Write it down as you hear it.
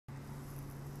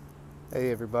Hey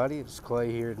everybody, it's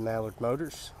Clay here at Mallard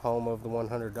Motors, home of the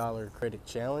 $100 credit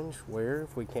challenge, where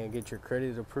if we can't get your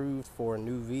credit approved for a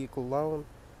new vehicle loan,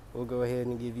 we'll go ahead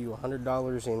and give you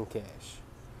 $100 in cash.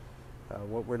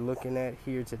 What we're looking at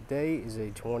here today is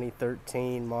a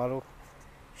 2013 model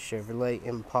Chevrolet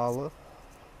Impala.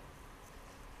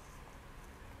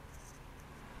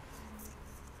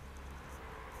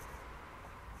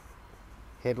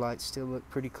 Headlights still look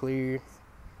pretty clear.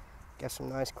 Got some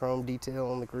nice chrome detail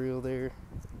on the grille there.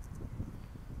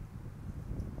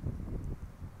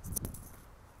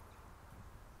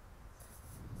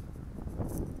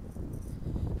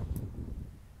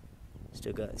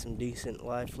 Still got some decent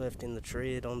life left in the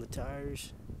tread on the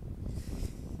tires.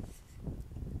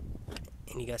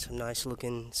 And you got some nice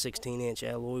looking 16-inch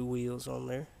alloy wheels on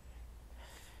there.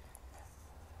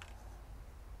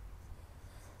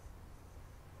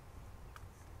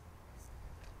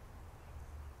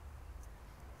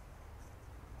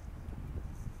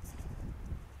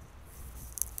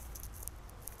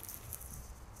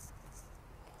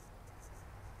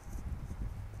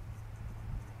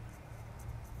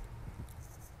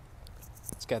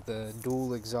 It's got the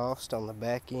dual exhaust on the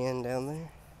back end down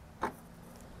there.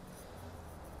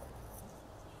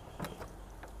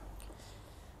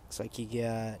 Looks like you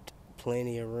got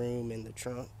plenty of room in the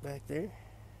trunk back there.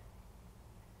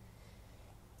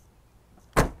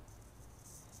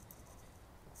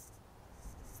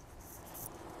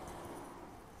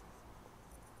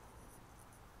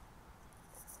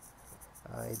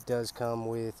 It does come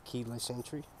with keyless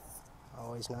entry,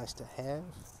 always nice to have.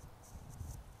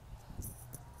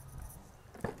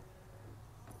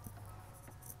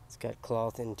 It's got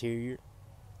cloth interior.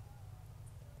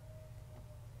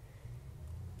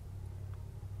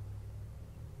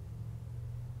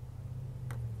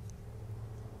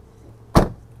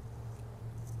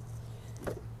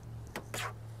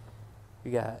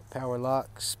 You got power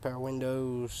locks, power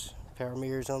windows, power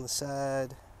mirrors on the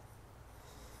side.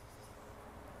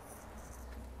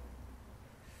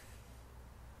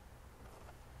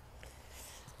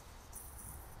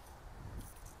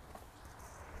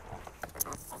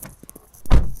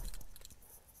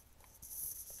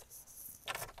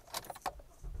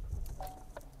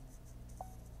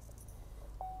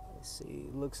 Let's see,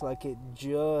 looks like it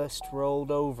just rolled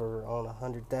over on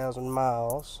 100,000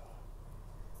 miles.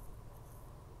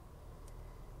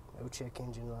 No check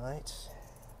engine lights.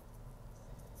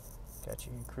 Got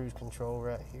your cruise control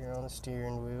right here on the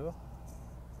steering wheel.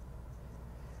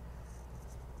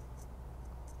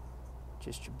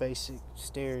 Just your basic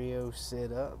stereo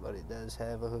setup, but it does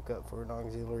have a hookup for an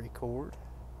auxiliary cord.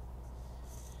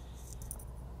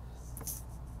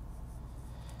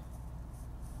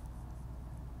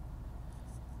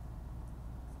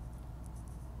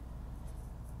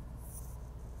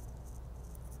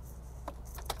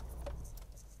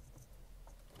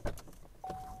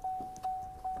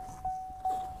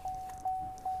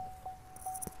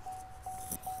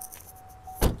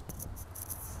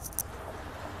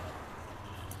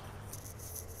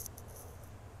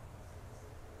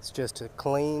 It's just a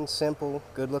clean, simple,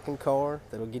 good-looking car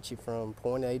that'll get you from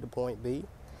point A to point B.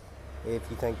 If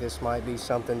you think this might be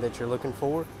something that you're looking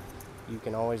for, you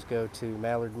can always go to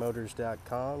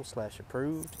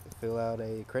mallardmotors.com/approved, fill out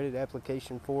a credit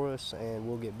application for us, and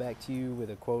we'll get back to you with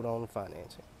a quote on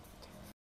financing.